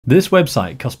This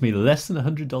website cost me less than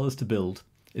 $100 to build.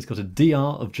 It's got a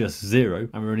DR of just 0,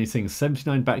 and we're only seeing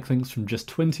 79 backlinks from just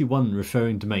 21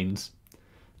 referring domains.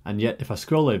 And yet, if I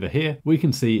scroll over here, we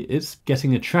can see it's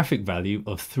getting a traffic value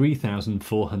of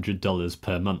 $3,400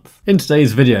 per month. In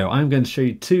today's video, I'm going to show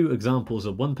you two examples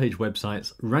of one-page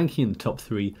websites ranking in the top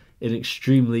 3 in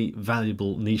extremely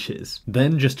valuable niches.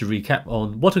 Then, just to recap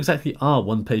on what exactly are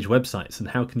one-page websites and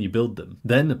how can you build them.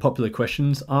 Then, the popular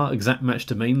questions, are exact match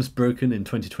domains broken in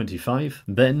 2025?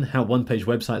 Then, how one-page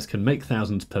websites can make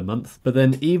thousands per month. But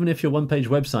then, even if your one-page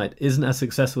website isn't as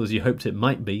successful as you hoped it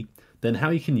might be, then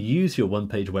how you can use your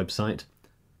one-page website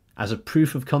as a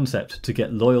proof of concept to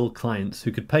get loyal clients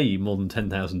who could pay you more than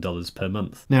 $10,000 per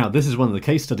month. Now, this is one of the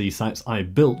case study sites I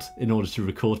built in order to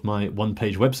record my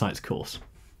one-page websites course.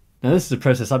 Now, this is a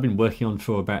process I've been working on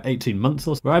for about 18 months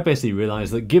or so, where I basically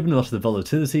realized that given a lot of the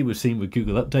volatility we've seen with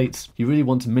Google updates, you really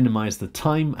want to minimize the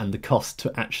time and the cost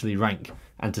to actually rank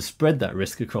and to spread that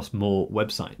risk across more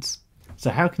websites. So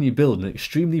how can you build an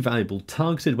extremely valuable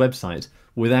targeted website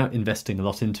without investing a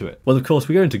lot into it? Well, of course,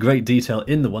 we go into great detail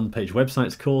in the one-page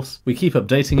websites course. We keep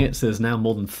updating it, so there's now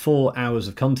more than 4 hours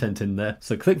of content in there.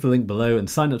 So click the link below and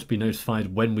sign up to be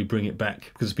notified when we bring it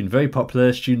back, because it's been very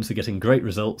popular, students are getting great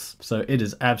results, so it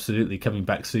is absolutely coming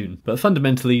back soon. But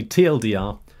fundamentally,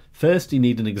 TLDR, first you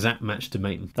need an exact match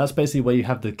domain. That's basically where you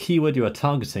have the keyword you are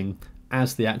targeting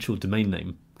as the actual domain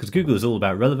name. Because Google is all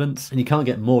about relevance, and you can't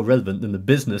get more relevant than the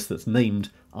business that's named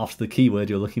after the keyword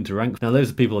you're looking to rank. Now, loads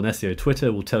of people on SEO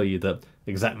Twitter will tell you that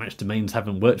exact match domains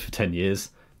haven't worked for 10 years.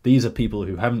 These are people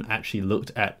who haven't actually looked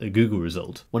at a Google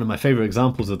result. One of my favorite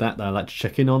examples of that I like to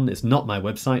check in on is not my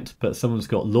website, but someone's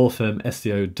got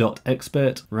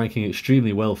lawfirmseo.expert ranking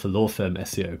extremely well for law firm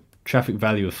SEO. Traffic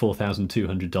value of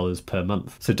 $4,200 per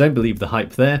month. So don't believe the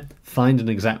hype there. Find an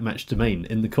exact match domain.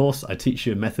 In the course, I teach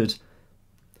you a method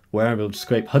where I'm able to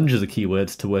scrape hundreds of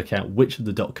keywords to work out which of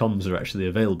the .coms are actually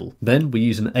available. Then we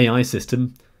use an AI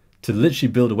system to literally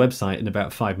build a website in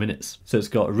about 5 minutes. So it's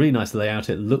got a really nice layout,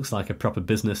 it looks like a proper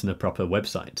business and a proper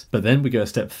website. But then we go a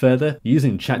step further,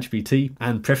 using ChatGPT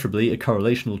and preferably a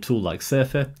correlational tool like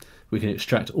Surfer, we can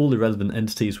extract all the relevant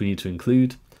entities we need to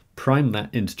include, prime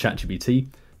that into ChatGPT,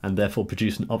 and therefore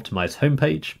produce an optimized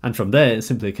homepage. And from there, it's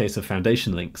simply a case of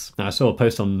foundation links. Now, I saw a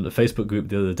post on a Facebook group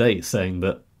the other day saying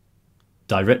that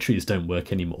directories don't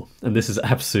work anymore, and this is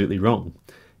absolutely wrong.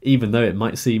 Even though it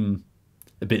might seem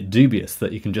a bit dubious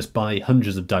that you can just buy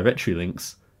hundreds of directory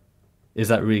links, is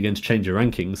that really going to change your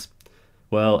rankings?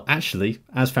 Well, actually,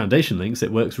 as foundation links,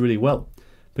 it works really well,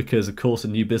 because of course a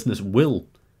new business will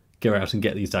go out and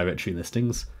get these directory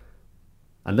listings,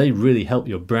 and they really help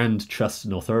your brand, trust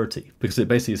and authority, because it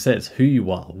basically says who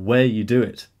you are, where you do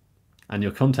it, and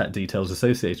your contact details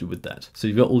associated with that. So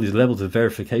you've got all these levels of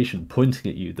verification pointing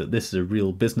at you that this is a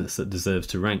real business that deserves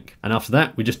to rank. And after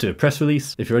that, we just do a press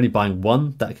release. If you're only buying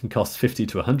one, that can cost $50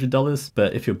 to $100.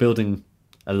 But if you're building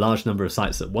a large number of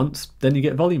sites at once, then you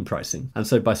get volume pricing. And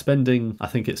so by spending, I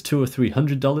think it's $200 or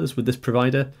 $300 with this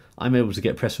provider, I'm able to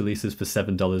get press releases for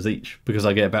 $7 each, because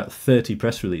I get about 30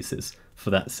 press releases for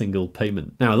that single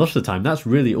payment. Now, a lot of the time, that's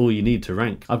really all you need to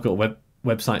rank. I've got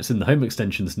websites in the home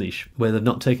extensions niche where they've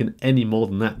not taken any more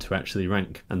than that to actually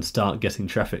rank and start getting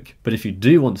traffic. But if you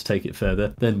do want to take it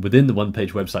further, then within the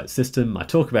one-page website system, I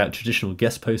talk about traditional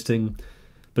guest posting,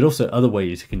 but also other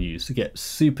ways you can use to get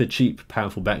super cheap,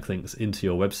 powerful backlinks into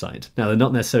your website. Now, they're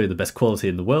not necessarily the best quality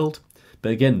in the world,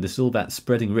 but again, this is all about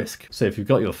spreading risk. So if you've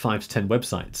got your 5 to 10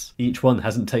 websites, each one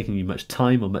hasn't taken you much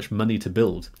time or much money to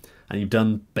build, and you've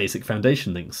done basic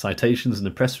foundation links, citations, and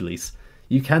a press release,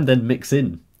 you can then mix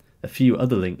in a few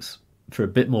other links for a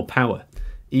bit more power,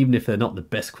 even if they're not the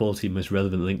best quality, most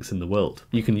relevant links in the world.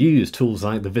 You can use tools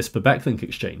like the Whisper Backlink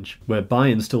Exchange, where by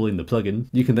installing the plugin,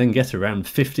 you can then get around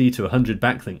 50 to 100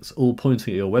 backlinks, all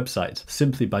pointing at your website,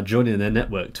 simply by joining their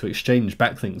network to exchange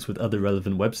backlinks with other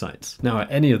relevant websites. Now, are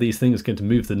any of these things going to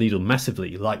move the needle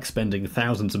massively, like spending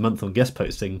thousands a month on guest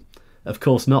posting? Of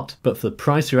course not, but for the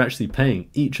price you're actually paying,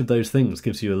 each of those things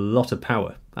gives you a lot of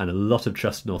power and a lot of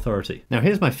trust and authority. Now,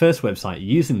 here's my first website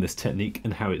using this technique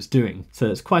and how it's doing. So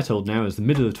it's quite old now, it's the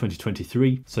middle of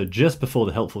 2023, so just before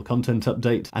the helpful content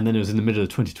update, and then it was in the middle of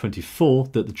 2024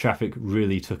 that the traffic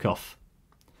really took off.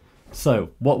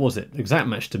 So what was it? Exact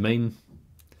match domain,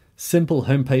 simple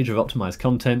homepage of optimized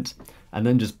content, and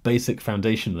then just basic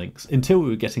foundation links until we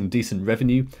were getting decent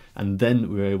revenue, and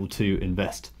then we were able to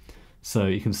invest. So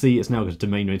you can see it's now got a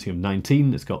domain rating of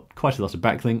 19, it's got quite a lot of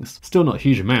backlinks, still not a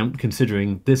huge amount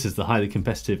considering this is the highly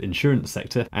competitive insurance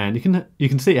sector, and you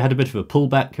can see it had a bit of a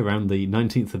pullback around the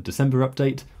 19th of December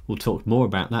update. We'll talk more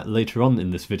about that later on in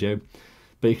this video.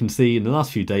 but you can see in the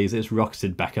last few days it's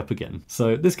rocketed back up again.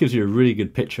 So this gives you a really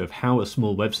good picture of how a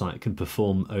small website can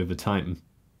perform over time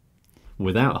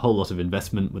without a whole lot of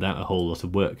investment, without a whole lot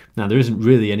of work. Now, there isn't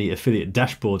really any affiliate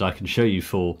dashboard I can show you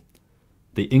for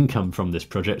the income from this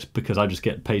project because I just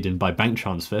get paid in by bank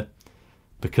transfer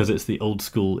because it's the old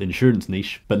school insurance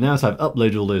niche. But now as I've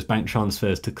uploaded all those bank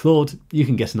transfers to Claude, you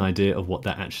can get an idea of what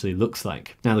that actually looks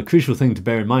like. Now, the crucial thing to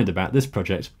bear in mind about this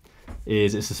project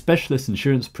is it's a specialist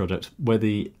insurance product where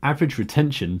the average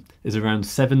retention is around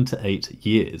 7 to 8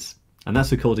 years. And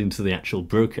that's according to the actual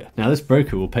broker. Now, this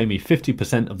broker will pay me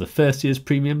 50% of the first year's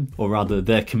premium, or rather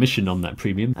their commission on that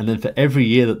premium. And then for every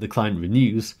year that the client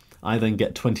renews, I then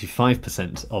get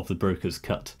 25% of the broker's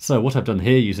cut. So what I've done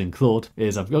here using Claude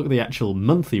is I've got the actual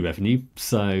monthly revenue.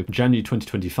 So January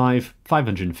 2025,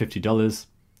 $550.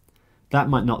 That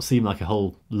might not seem like a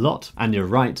whole lot. And you're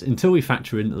right, until we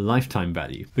factor in lifetime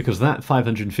value, because that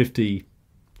 $550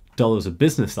 of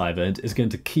business I've earned is going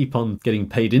to keep on getting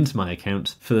paid into my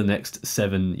account for the next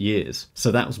 7 years.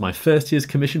 So that was my first year's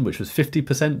commission, which was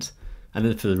 50%. And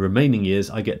then for the remaining years,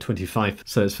 I get 25%.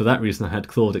 So it's for that reason I had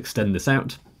Claude extend this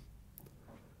out,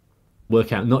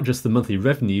 work out not just the monthly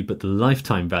revenue, but the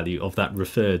lifetime value of that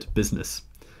referred business.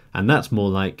 And that's more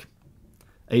like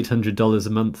 $800 a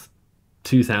month,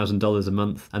 $2,000 a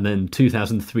month, and then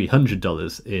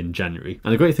 $2,300 in January.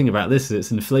 And the great thing about this is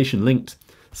it's inflation linked.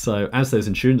 So as those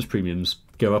insurance premiums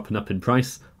go up and up in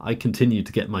price, I continue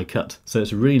to get my cut. So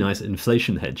it's a really nice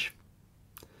inflation hedge.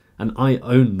 And I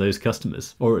own those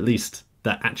customers, or at least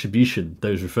that attribution,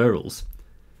 those referrals.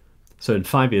 So in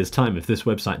 5 years' time, if this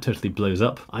website totally blows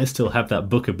up, I still have that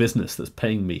book of business that's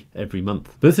paying me every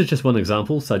month. But this is just one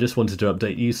example, so I just wanted to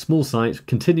update you. Small site,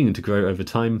 continuing to grow over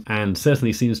time, and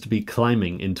certainly seems to be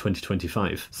climbing in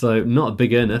 2025. So not a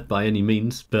big earner by any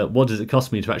means, but what does it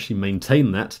cost me to actually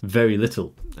maintain that? Very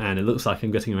little. And it looks like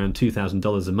I'm getting around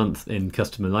 $2,000 a month in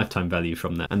customer lifetime value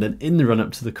from that. And then in the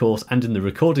run-up to the course and in the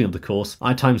recording of the course,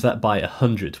 I times that by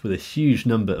 100 with a huge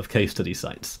number of case study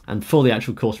sites. And for the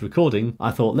actual course recording,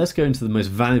 I thought, let's go into the most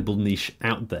valuable niche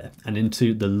out there and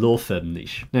into the law firm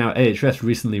niche. Now, Ahrefs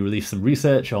recently released some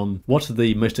research on what are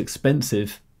the most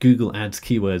expensive Google Ads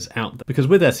keywords out there. Because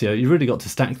with SEO, you've really got to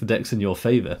stack the decks in your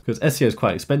favor, because SEO is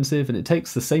quite expensive and it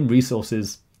takes the same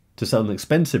resources to sell an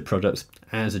expensive product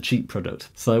as a cheap product.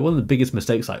 So one of the biggest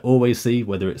mistakes I always see,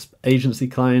 whether it's agency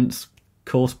clients,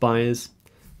 course buyers,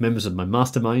 members of my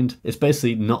mastermind, it's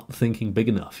basically not thinking big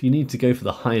enough. You need to go for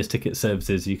the highest ticket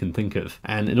services you can think of.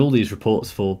 And in all these reports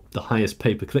for the highest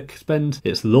pay-per-click spend,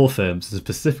 it's law firms, and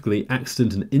specifically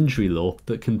accident and injury law,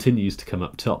 that continues to come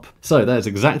up top. So that is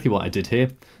exactly what I did here.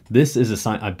 This is a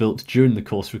site I built during the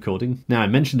course recording. Now, I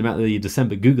mentioned about the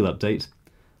December Google update.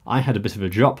 I had a bit of a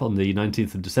drop on the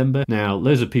 19th of December. Now,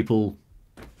 loads of people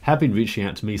have been reaching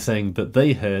out to me saying that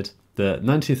they heard the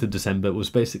 19th of December was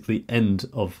basically end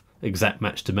of exact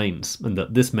match domains, and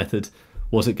that this method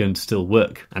wasn't going to still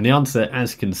work. And the answer,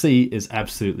 as you can see, is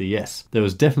absolutely yes. There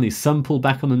was definitely some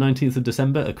pullback on the 19th of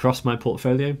December across my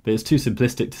portfolio, but it's too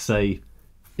simplistic to say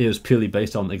it was purely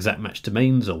based on exact match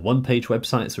domains or one-page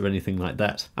websites or anything like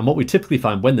that. And what we typically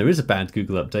find when there is a bad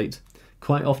Google update,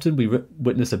 quite often we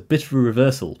witness a bit of a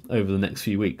reversal over the next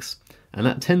few weeks. And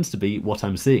that tends to be what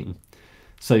I'm seeing.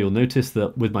 So you'll notice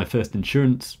that with my first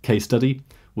insurance case study,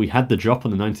 we had the drop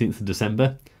on the 19th of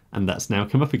December, and that's now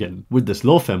come up again. With this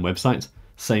law firm website,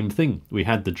 same thing. We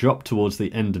had the drop towards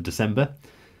the end of December,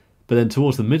 but then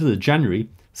towards the middle of January,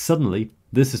 suddenly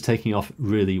this is taking off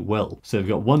really well. So we've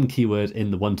got one keyword in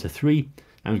the 1 to 3,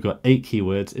 and we've got 8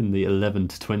 keywords in the 11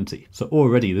 to 20. So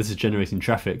already this is generating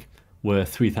traffic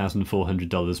worth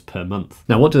 $3,400 per month.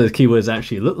 Now, what do those keywords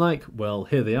actually look like? Well,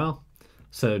 here they are.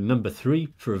 So number 3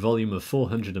 for a volume of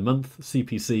 400 a month,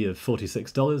 CPC of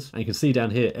 $46. And you can see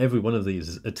down here, every one of these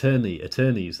is attorney,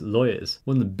 attorneys, lawyers.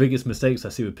 One of the biggest mistakes I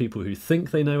see with people who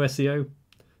think they know SEO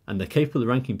and they're capable of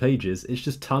ranking pages, it's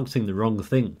just targeting the wrong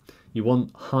thing. You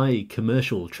want high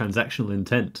commercial transactional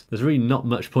intent. There's really not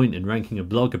much point in ranking a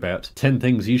blog about 10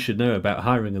 things you should know about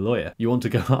hiring a lawyer. You want to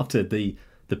go after the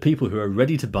people who are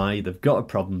ready to buy, they've got a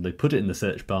problem, they put it in the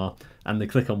search bar, and they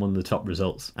click on one of the top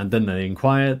results. And then they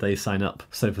inquire, they sign up.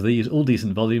 So for these, all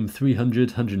decent volume, 300,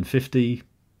 150.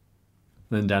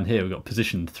 Then down here, we've got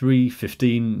position 3,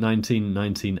 15, 19,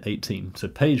 19, 18. So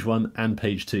page 1 and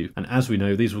page 2. And as we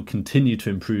know, these will continue to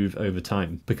improve over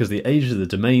time because the age of the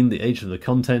domain, the age of the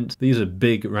content, these are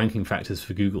big ranking factors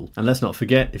for Google. And let's not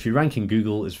forget, if you're ranking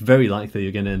Google, it's very likely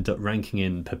you're going to end up ranking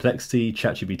in Perplexity,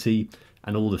 ChatGPT,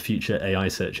 and all the future AI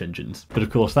search engines. But of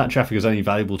course, that traffic is only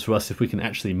valuable to us if we can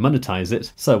actually monetize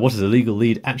it. So what is a legal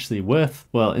lead actually worth?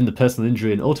 Well, in the personal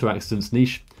injury and auto accidents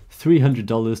niche,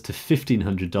 $300 to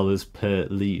 $1,500 per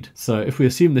lead. So if we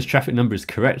assume this traffic number is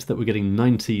correct, that we're getting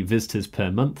 90 visitors per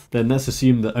month, then let's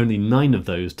assume that only 9 of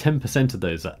those, 10% of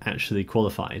those, are actually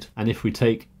qualified. And if we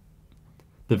take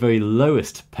the very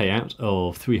lowest payout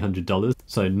of $300,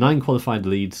 so 9 qualified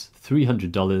leads,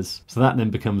 $300, so that then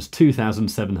becomes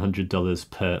 $2,700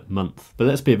 per month. But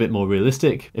let's be a bit more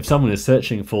realistic. If someone is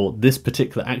searching for this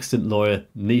particular accident lawyer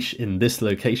niche in this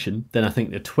location, then I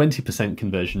think the 20%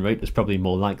 conversion rate is probably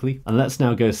more likely. And let's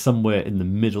now go somewhere in the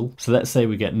middle. So let's say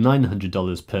we get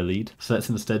 $900 per lead. So let's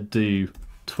instead do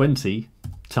 20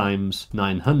 times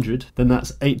 900, then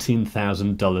that's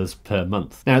 $18,000 per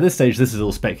month. Now at this stage this is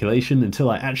all speculation until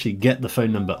I actually get the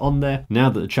phone number on there. Now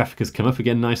that the traffic has come up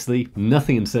again nicely,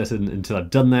 nothing inserted until I've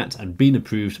done that and been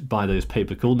approved by those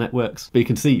pay-per-call networks. But you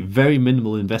can see very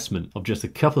minimal investment of just a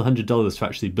couple $100 to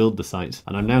actually build the site,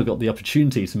 and I've now got the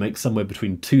opportunity to make somewhere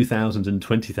between $2,000 and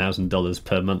 $20,000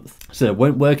 per month. So it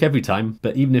won't work every time,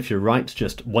 but even if you're right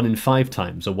just 1 in 5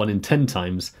 times or 1 in 10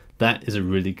 times, that is a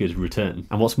really good return.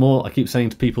 And what's more, I keep saying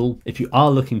to people, if you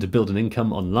are looking to build an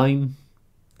income online,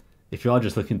 if you are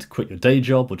just looking to quit your day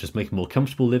job or just make a more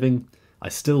comfortable living, I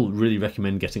still really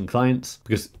recommend getting clients,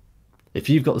 because if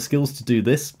you've got the skills to do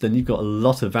this, then you've got a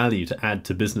lot of value to add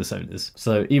to business owners.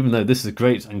 So even though this is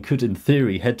great and could in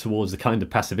theory head towards the kind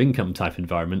of passive income type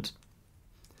environment,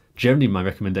 generally my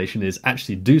recommendation is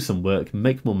actually do some work,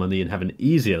 make more money and have an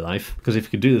easier life, because if you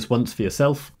can do this once for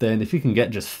yourself, then if you can get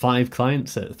just 5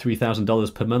 clients at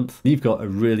 $3,000 per month, you've got a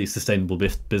really sustainable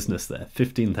business there,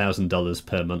 $15,000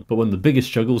 per month. But one of the biggest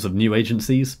struggles of new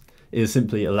agencies is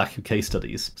simply a lack of case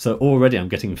studies. So already I'm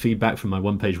getting feedback from my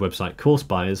one-page website course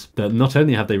buyers that not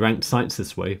only have they ranked sites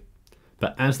this way,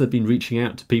 but as they've been reaching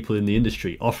out to people in the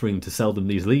industry offering to sell them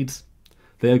these leads,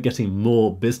 they are getting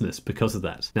more business because of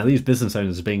that. Now these business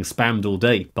owners are being spammed all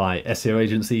day by SEO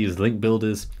agencies, link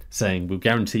builders, saying we'll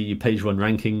guarantee you page 1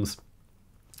 rankings,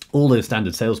 all those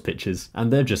standard sales pitches,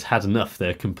 and they've just had enough.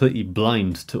 They're completely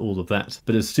blind to all of that.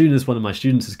 But as soon as one of my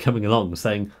students is coming along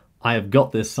saying, I have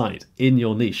got this site in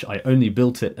your niche, I only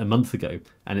built it a month ago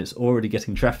and it's already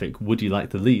getting traffic, would you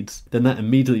like the leads? Then that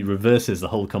immediately reverses the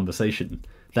whole conversation.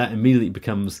 That immediately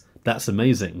becomes, that's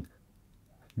amazing,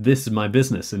 this is my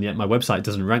business, and yet my website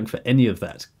doesn't rank for any of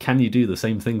that. Can you do the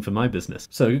same thing for my business?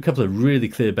 So a couple of really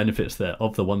clear benefits there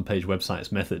of the one-page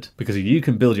websites method, because you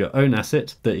can build your own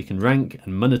asset that you can rank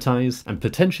and monetize and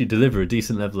potentially deliver a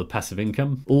decent level of passive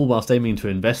income, all whilst aiming to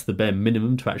invest the bare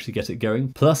minimum to actually get it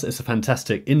going. Plus it's a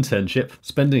fantastic internship.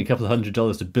 Spending a couple of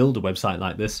 $100 to build a website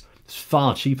like this is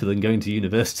far cheaper than going to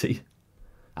university,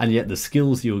 and yet the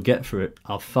skills you'll get for it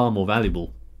are far more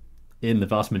valuable in the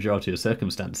vast majority of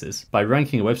circumstances. By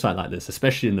ranking a website like this,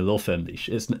 especially in the law firm niche,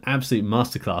 it's an absolute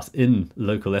masterclass in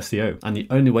local SEO, and the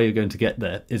only way you're going to get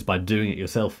there is by doing it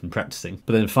yourself and practicing.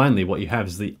 But then finally what you have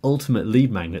is the ultimate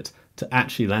lead magnet to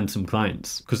actually land some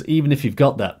clients, because even if you've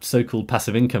got that so-called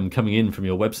passive income coming in from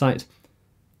your website,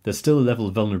 there's still a level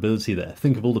of vulnerability there.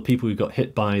 Think of all the people who got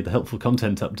hit by the helpful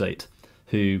content update,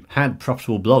 who had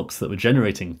profitable blogs that were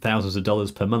generating thousands of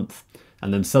dollars per month,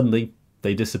 and then suddenly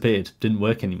they disappeared, didn't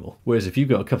work anymore. Whereas if you've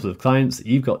got a couple of clients,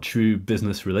 you've got true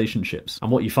business relationships.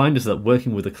 And what you find is that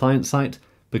working with a client site,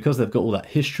 because they've got all that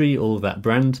history, all of that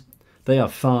brand, they are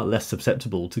far less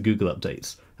susceptible to Google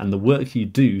updates. And the work you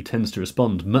do tends to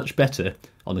respond much better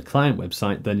on a client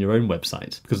website than your own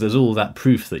website, because there's all that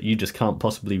proof that you just can't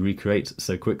possibly recreate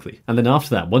so quickly. And then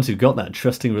after that, once you've got that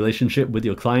trusting relationship with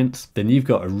your clients, then you've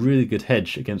got a really good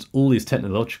hedge against all these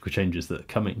technological changes that are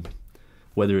coming.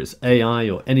 Whether it's AI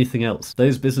or anything else,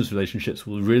 those business relationships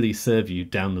will really serve you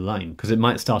down the line, because it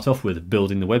might start off with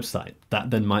building the website.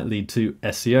 That then might lead to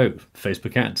SEO,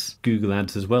 Facebook ads, Google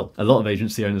ads as well. A lot of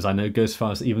agency owners I know go as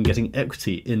far as even getting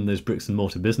equity in those bricks and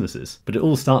mortar businesses. But it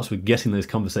all starts with getting those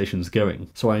conversations going.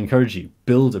 So I encourage you,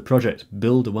 build a project,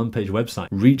 build a one-page website,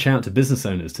 reach out to business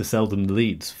owners to sell them the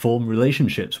leads, form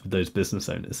relationships with those business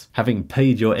owners, having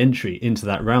paid your entry into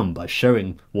that realm by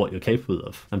showing what you're capable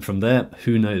of. And from there,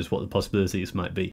 who knows what the possibilities might be.